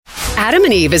Adam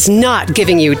and Eve is not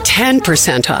giving you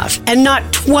 10% off and not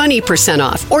 20%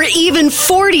 off or even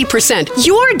 40%.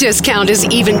 Your discount is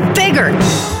even bigger.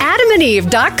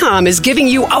 AdamandEve.com is giving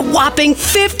you a whopping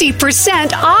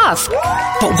 50% off.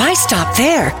 But why stop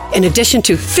there? In addition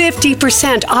to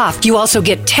 50% off, you also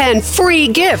get 10 free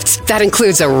gifts. That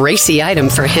includes a racy item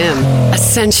for him, a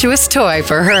sensuous toy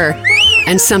for her,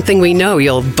 and something we know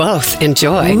you'll both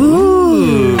enjoy.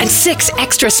 Ooh. And 6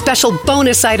 extra special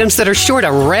bonus items that are sure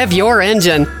to rev your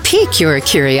engine, pique your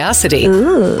curiosity,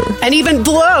 and even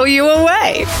blow you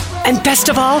away. And best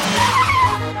of all,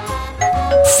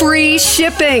 free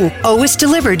shipping, always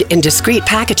delivered in discreet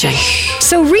packaging.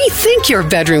 So rethink your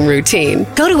bedroom routine.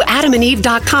 Go to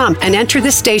adamandeve.com and enter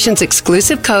the station's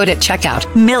exclusive code at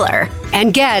checkout, Miller,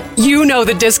 and get, you know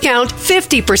the discount,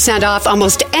 50% off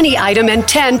almost any item and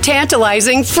 10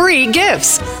 tantalizing free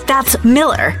gifts. That's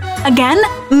Miller. Again,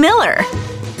 Miller.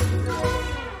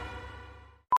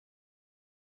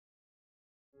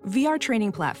 VR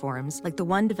training platforms, like the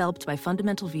one developed by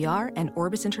Fundamental VR and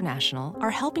Orbis International,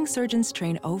 are helping surgeons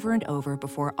train over and over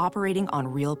before operating on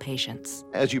real patients.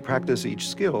 As you practice each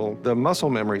skill, the muscle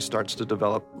memory starts to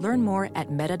develop. Learn more at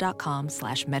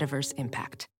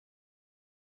meta.com/metaverseimpact.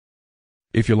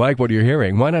 If you like what you're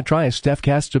hearing, why not try a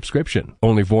StephCast subscription?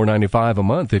 Only $4.95 a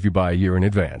month if you buy a year in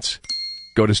advance.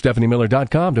 Go to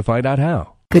StephanieMiller.com to find out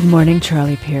how. Good morning,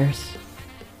 Charlie Pierce.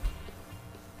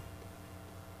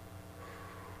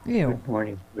 Ew. Good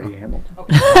morning, Woody Hamilton.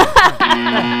 Okay.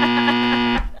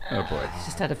 Oh boy.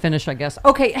 Just had to finish, I guess.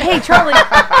 Okay, hey Charlie.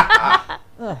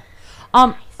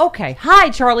 Okay. Hi,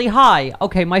 Charlie. Hi.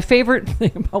 Okay, my favorite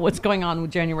thing about what's going on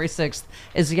with January 6th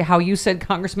is how you said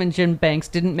Congressman Jim Banks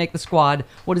didn't make the squad.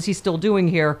 What is he still doing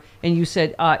here? And you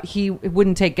said he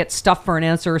wouldn't get stuff for an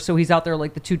answer, so he's out there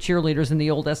like the 2 cheerleaders in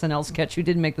the old SNL sketch who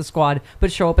didn't make the squad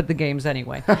but show up at the games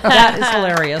anyway. That is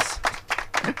hilarious.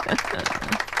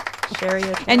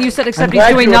 And you said, except he's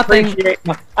doing nothing.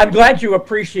 I'm glad you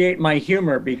appreciate my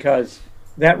humor, because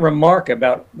that remark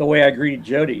about the way I greeted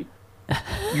Jody,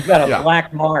 you've got a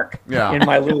black mark in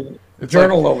my little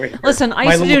journal over here. Listen, I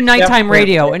used to do nighttime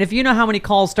radio, and if you know how many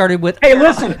calls started with, "Hey,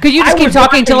 listen," could you just keep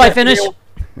talking until I finish?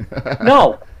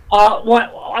 No.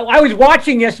 I was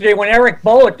watching yesterday when Eric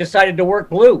Bullitt decided to work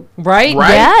blue. Right?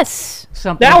 Yes.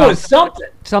 That was something.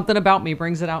 Something about me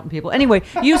brings it out in people. Anyway,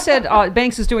 you said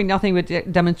Banks is doing nothing but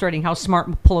demonstrating how smart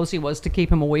Pelosi was to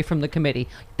keep him away from the committee.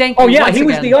 Thank you. Oh yeah, he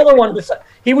was the other one.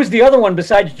 He was the other one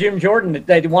besides Jim Jordan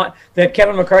that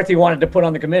Kevin McCarthy wanted to put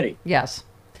on the committee. Yes.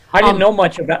 I didn't know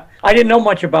much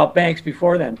about Banks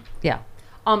before then. Yeah.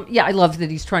 Yeah, I love that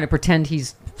he's trying to pretend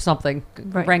he's something,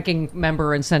 ranking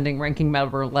member, and sending ranking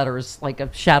member letters like a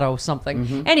shadow something.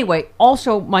 Mm-hmm. Anyway,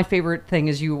 also my favorite thing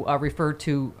is you referred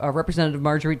to Representative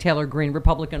Marjorie Taylor Greene,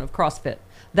 Republican of CrossFit.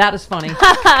 That is funny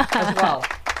as well.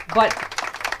 But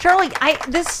Charlie,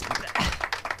 this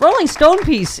Rolling Stone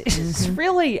piece is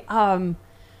really, and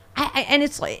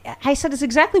it's like I said, it's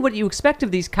exactly what you expect of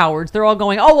these cowards. They're all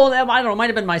going, "Oh well, I don't know, it might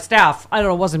have been my staff. I don't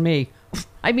know, it wasn't me."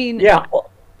 I mean, yeah.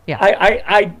 Yeah.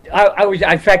 I was,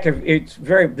 in fact, it's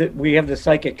we have the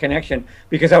psychic connection,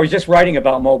 because I was just writing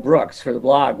about Mo Brooks for the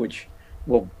blog, which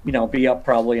will, be up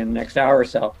probably in the next hour or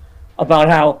so, about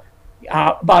how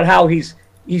he's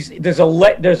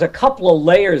there's a couple of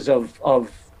layers of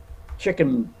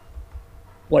chicken,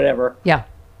 whatever. Yeah.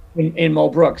 In Mo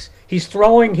Brooks, he's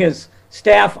throwing his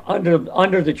staff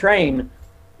under the train,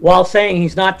 while saying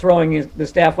he's not throwing the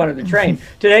staff under the train.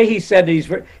 Today he said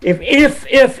that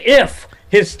if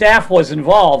his staff was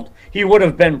involved, he would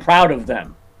have been proud of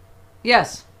them.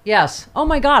 Yes. Oh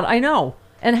my God, I know.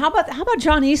 And how about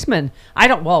John Eastman? I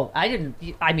wrote the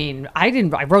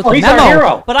memo. He's our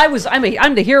hero. But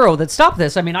I'm the hero that stopped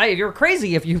this. I mean, you're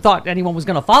crazy if you thought anyone was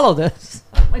going to follow this.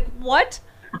 Like, what?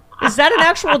 Is that an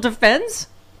actual defense?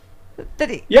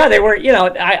 Yeah, they were.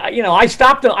 I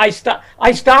stopped them. I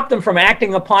stopped them from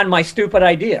acting upon my stupid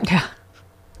idea.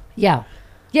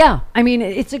 Yeah. I mean,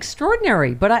 it's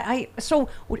extraordinary. But so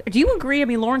do you agree? I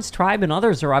mean, Lawrence Tribe and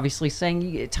others are obviously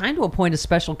saying time to appoint a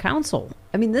special counsel.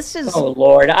 I mean, this is. Oh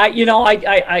Lord, I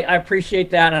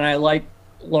appreciate that, and I like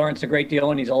Lawrence a great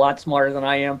deal, and he's a lot smarter than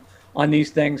I am on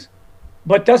these things.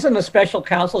 But doesn't a special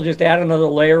counsel just add another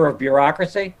layer of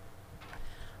bureaucracy?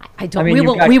 I don't.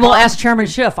 We will ask Chairman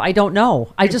Schiff. I don't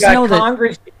know. I just know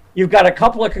Congress, that you've got a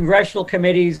couple of congressional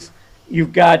committees.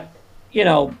 You've got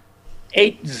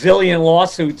 8 zillion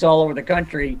lawsuits all over the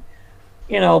country,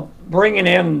 bringing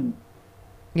in,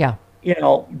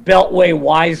 Beltway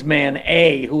wise man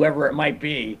A, whoever it might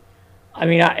be. I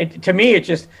mean, to me, it's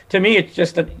just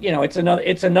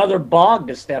it's another bog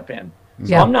to step in.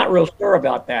 So I'm not real sure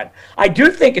about that. I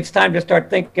do think it's time to start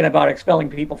thinking about expelling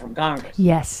people from Congress.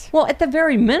 Yes. Well, at the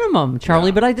very minimum,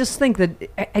 Charlie, but I just think that,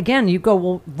 again, you go,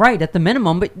 well, right, at the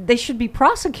minimum, but they should be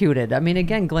prosecuted. I mean,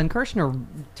 again, Glenn Kirshner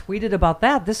tweeted about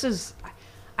that. This is,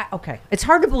 okay. It's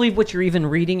hard to believe what you're even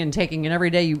reading and taking in every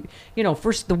day. You know,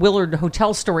 first the Willard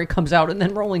Hotel story comes out, and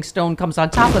then Rolling Stone comes on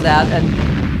top of that,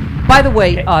 and... By the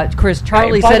way, Chris,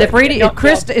 Charlie said if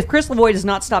Chris Lavoie does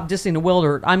not stop dissing the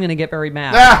Willard, I'm going to get very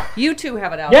mad. You two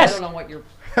have it out. Yes. I don't know what you're...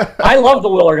 I love the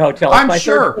Willard Hotel. I'm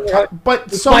sure,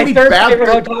 but so many bad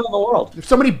hotel in the world.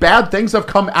 So many bad things have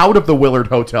come out of the Willard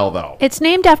Hotel, though. It's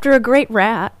named after a great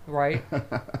rat. Right.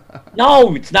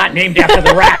 No, it's not named after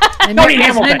the rat.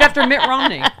 It's named after Mitt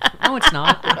Romney. No, it's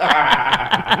not.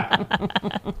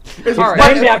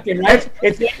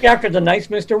 It's named after the nice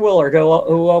Mr. Willard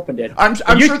who opened it. I'm it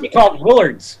used sure to be called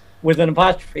Willard's with an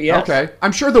apostrophe. Yes. Okay,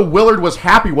 I'm sure the Willard was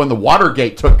happy when the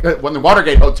Watergate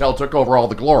Hotel took over all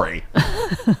the glory.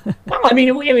 Well, I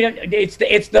mean,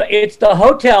 it's the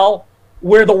hotel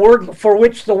where for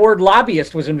which the word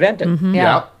lobbyist was invented. Mm-hmm.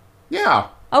 Yeah.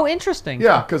 Oh, interesting.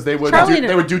 Yeah, because they would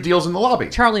do deals in the lobby.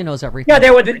 Charlie knows everything. Yeah, they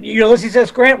would. Ulysses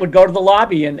S. Grant would go to the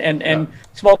lobby and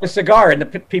smoke a cigar, and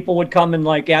the people would come and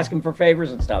like ask him for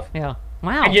favors and stuff. Yeah.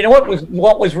 Wow. And you know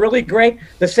what was really great?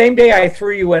 The same day I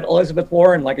threw you at Elizabeth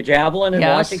Warren like a javelin in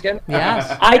Washington.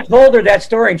 Yes. I told her that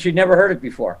story, and she'd never heard it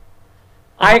before.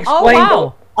 I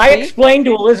explained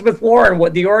to Elizabeth Warren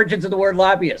what the origins of the word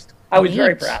lobbyist. I was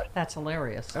very proud. That's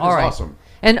hilarious. That is awesome.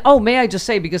 And may I just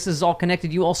say, because this is all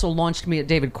connected, you also launched me at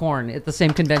David Korn at the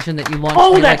same convention that you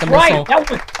launched me like a missile.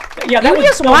 You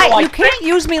can't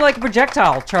use me like a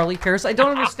projectile, Charlie Pierce. I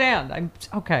don't understand. I'm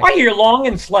okay. Why, you're long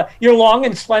and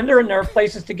slender, and there are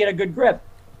places to get a good grip.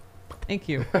 Thank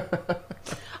you.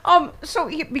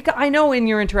 Because I know in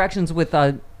your interactions with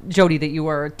Jody that you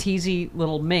are a teasy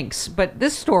little minx, but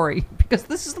this story, because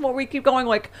this is what we keep going,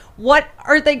 like, what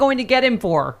are they going to get him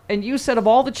for? And you said of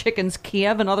all the chickens,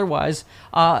 Kiev and otherwise,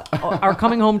 are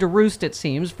coming home to roost, it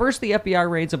seems. First, the FBI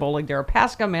raids of Oleg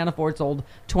Deripaska, Manafort's old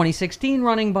 2016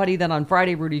 running buddy. Then on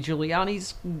Friday, Rudy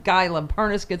Giuliani's guy,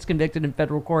 Lamparnas, gets convicted in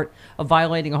federal court of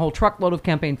violating a whole truckload of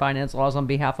campaign finance laws on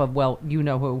behalf of, well, you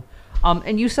know who.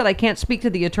 And you said I can't speak to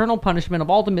the eternal punishment of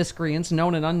all the miscreants,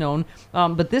 known and unknown,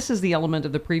 but this is the element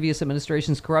of the previous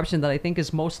administration's corruption that I think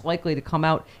is most likely to come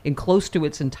out in close to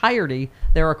its entirety.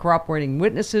 There are corroborating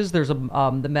witnesses. There's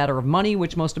the matter of money,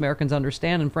 which most Americans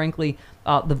understand, and frankly,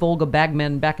 the Volga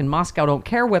bagmen back in Moscow don't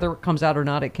care whether it comes out or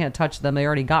not. It can't touch them. They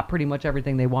already got pretty much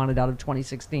everything they wanted out of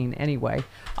 2016 anyway.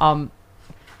 I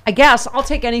guess I'll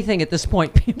take anything at this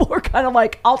point. People are kind of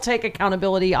like, I'll take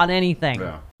accountability on anything.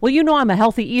 Yeah. Well, you know I'm a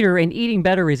healthy eater, and eating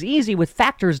better is easy with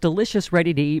Factor's delicious,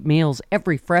 ready-to-eat meals.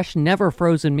 Every fresh,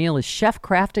 never-frozen meal is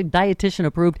chef-crafted,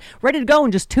 dietitian-approved, ready to go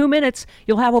in just 2 minutes.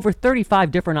 You'll have over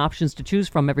 35 different options to choose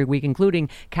from every week, including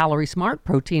Calorie Smart,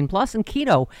 Protein Plus, and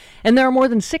Keto. And there are more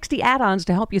than 60 add-ons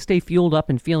to help you stay fueled up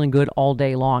and feeling good all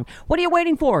day long. What are you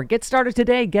waiting for? Get started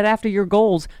today. Get after your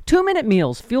goals. 2-minute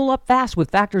meals. Fuel up fast with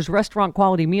Factor's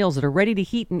restaurant-quality meals that are ready to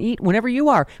heat and eat whenever you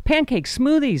are. Pancakes,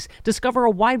 smoothies. Discover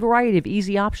a wide variety of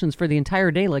easy options for the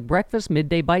entire day, like breakfast,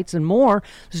 midday bites, and more.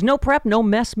 There's no prep, no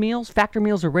mess meals. Factor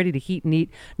meals are ready to heat and eat.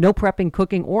 No prepping,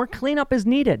 cooking, or cleanup is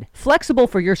needed. Flexible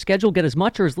for your schedule. Get as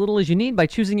much or as little as you need by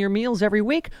choosing your meals every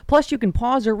week. Plus, you can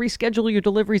pause or reschedule your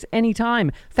deliveries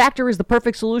anytime. Factor is the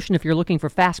perfect solution if you're looking for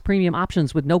fast premium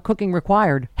options with no cooking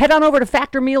required. Head on over to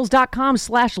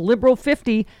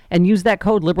factormeals.com/liberal50 and use that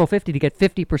code liberal50 to get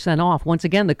 50% off. Once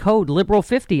again, the code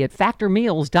liberal50 at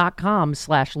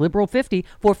factormeals.com/liberal50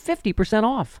 for 50%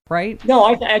 off. Right? No,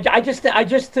 I just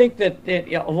think that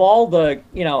of all the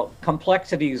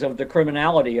complexities of the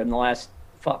criminality in the last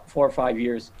 4 or 5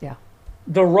 years,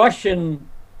 the Russian,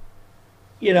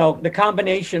 the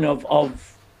combination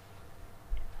of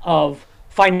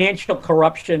financial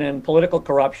corruption and political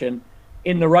corruption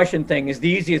in the Russian thing is the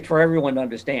easiest for everyone to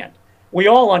understand. We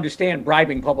all understand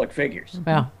bribing public figures.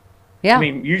 Yeah. I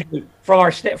mean, usually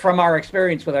from our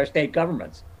experience with our state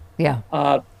governments. Yeah.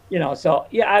 So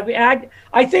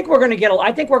I think we're going to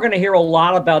I think we're going to hear a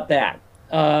lot about that.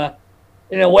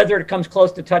 Whether it comes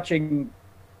close to touching,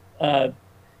 either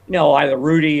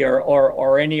Rudy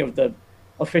or any of the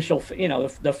official,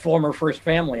 the former First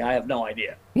Family. I have no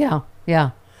idea. Yeah.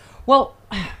 Well,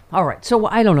 all right. So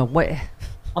I don't know what.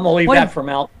 I'm gonna leave that for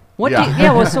Malcolm.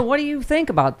 So what do you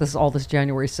think about all this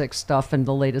January 6th stuff and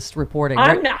the latest reporting?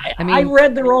 I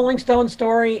read the Rolling Stone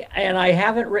story, and I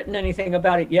haven't written anything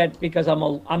about it yet because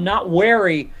I'm not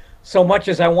wary so much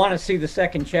as I want to see the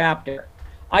second chapter.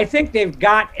 I think they've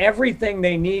got everything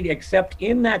they need, except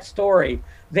in that story,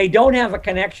 they don't have a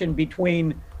connection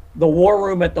between the war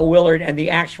room at the Willard and the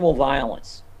actual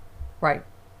violence. Right.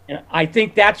 And I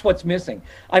think that's what's missing.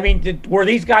 I mean, were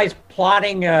these guys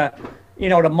plotting,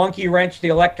 to monkey wrench the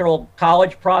electoral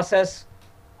college process?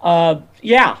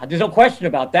 Yeah, there's no question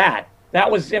about that. That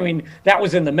was in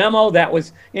the memo. That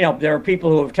was, there are people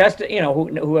who have tested,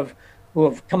 who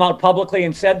have come out publicly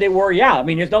and said they were. Yeah, I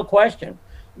mean, there's no question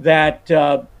that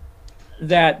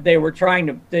that they were trying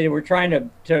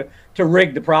to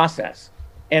rig the process.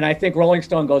 And I think Rolling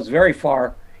Stone goes very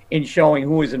far in showing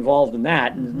who was involved in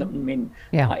that. And I mean,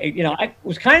 I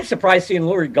was kind of surprised seeing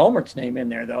Louis Gohmert's name in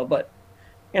there, though. But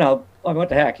what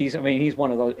the heck? He's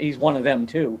one of those. He's one of them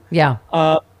too. Yeah.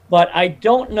 But I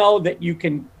don't know that you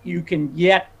can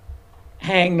yet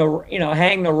hang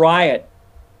the riot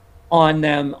on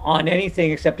them on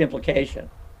anything except implication.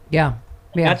 Yeah.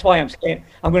 Yeah. That's why I'm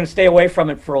going to stay away from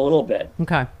it for a little bit.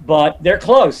 Okay. But they're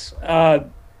close.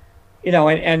 And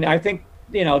I think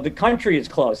the country is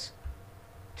close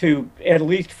to at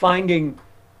least finding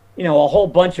a whole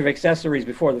bunch of accessories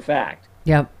before the fact.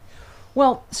 Yep.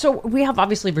 Well, so we have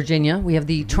obviously Virginia. We have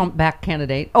the Trump-backed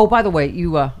candidate. Oh, by the way,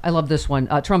 I love this one.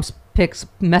 Trump's picks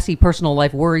messy personal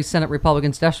life worries Senate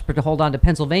Republicans desperate to hold on to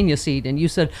Pennsylvania seat. And you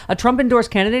said a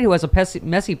Trump-endorsed candidate who has a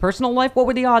messy personal life. What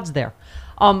were the odds there?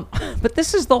 But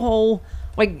this is the whole,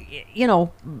 I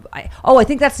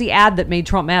think that's the ad that made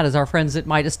Trump mad. Is our friends at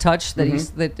Midas Touch that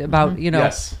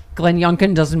Yes. Glenn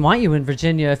Youngkin doesn't want you in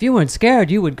Virginia. If you weren't scared,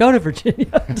 you would go to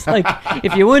Virginia. It's like,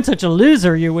 if you weren't such a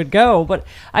loser, you would go. But,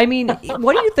 I mean,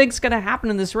 what do you think's going to happen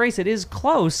in this race? It is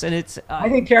close, and it's... I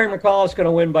think Terry McAuliffe is going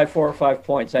to win by 4 or 5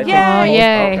 points. Yay!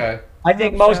 Okay. I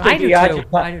think most of the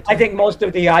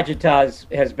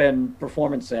agitas has been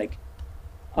performance sake.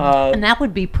 And that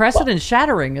would be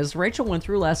precedent-shattering, as Rachel went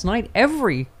through last night.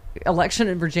 Every election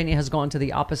in Virginia has gone to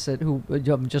the opposite,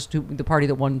 the party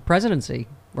that won presidency.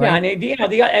 Right?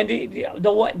 Yeah, and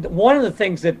one of the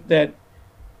things that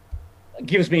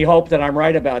gives me hope that I'm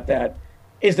right about that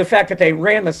is the fact that they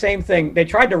ran the same thing. They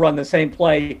tried to run the same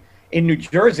play in New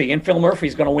Jersey, and Phil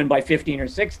Murphy's going to win by 15 or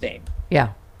 16. I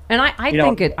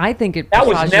think it. That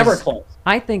was never close.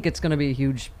 I think it's going to be a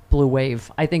huge blue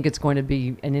wave. I think it's going to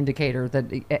be an indicator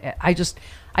that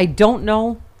I don't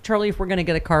know, Charlie, if we're going to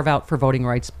get a carve out for voting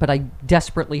rights, but I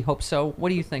desperately hope so. What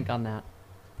do you think on that?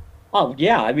 Oh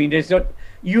yeah, I mean,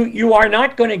 you are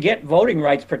not going to get voting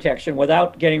rights protection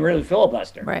without getting rid of the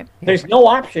filibuster. Right. There's no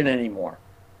option anymore.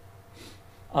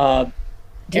 The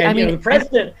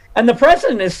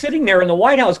president is sitting there in the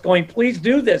White House going, "Please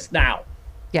do this now."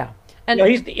 Yeah, and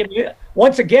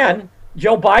once again,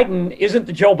 Joe Biden isn't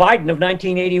the Joe Biden of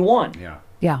 1981. Yeah.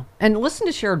 Yeah, and listen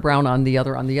to Sherrod Brown on the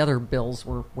other bills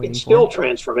we're waiting for. It's still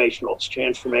transformational. It's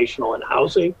transformational in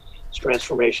housing. It's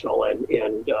transformational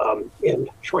in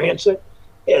transit.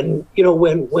 And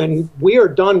when we are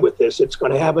done with this, it's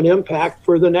going to have an impact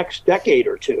for the next decade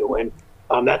or two.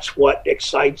 And that's what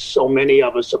excites so many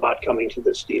of us about coming to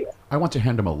this deal. I want to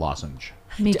hand him a lozenge.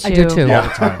 Me too. I do too. All the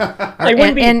time. He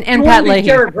wouldn't be Pat Leahy.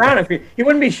 Sherrod Brown if he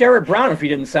wouldn't be Sherrod Brown if he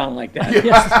didn't sound like that.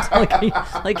 Yes,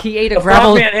 like he ate a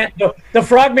gravel. The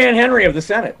Frogman Henry of the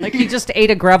Senate. Like he just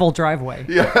ate a gravel driveway.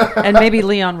 Yeah. And maybe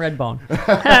Leon Redbone.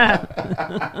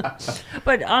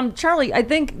 But Charlie, I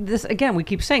think this again. We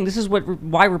keep saying this is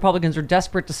why Republicans are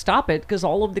desperate to stop it, because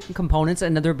all of the components,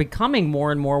 and they're becoming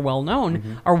more and more well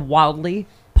known, are wildly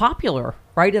popular,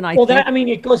 right? And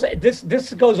it goes.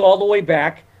 This goes all the way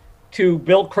back to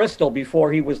Bill Kristol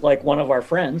before he was like one of our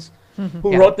friends,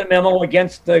 who wrote the memo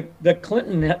against the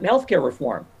Clinton healthcare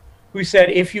reform, who said,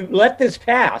 if you let this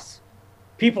pass,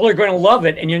 people are going to love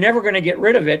it and you're never going to get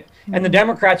rid of it. And the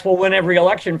Democrats will win every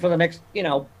election for the next,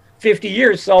 50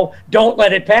 years. So don't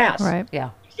let it pass. Right.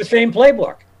 Yeah. It's the same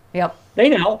playbook. Yep. They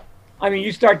know. I mean,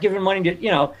 you start giving money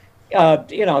to,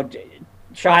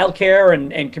 child care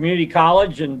and community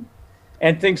college and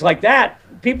things like that.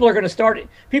 People are going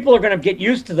to get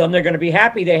used to them. They're going to be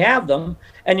happy they have them,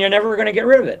 and you're never going to get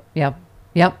rid of it. Yep.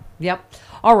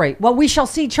 All right. Well, we shall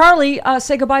see. Charlie,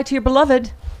 say goodbye to your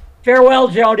beloved. Farewell,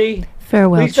 Jody.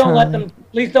 Farewell, Please don't Charlie.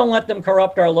 Please don't let them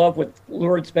corrupt our love with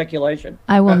lurid speculation.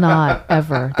 I will not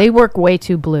ever. They work way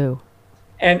too blue.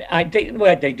 And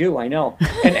they do. I know.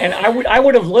 And I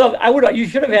would have loved. You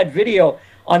should have had video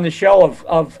on the show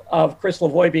of Chris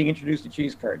Lavoie being introduced to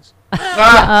cheese curds.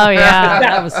 Oh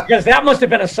yeah, because that must have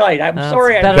been a sight. I'm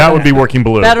sorry. That would be working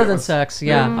blue. Better than sex.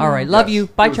 Yeah. All right. Love you.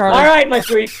 Bye, Charlie. All right, my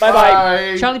sweet.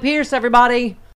 Bye. Charlie Pierce, everybody.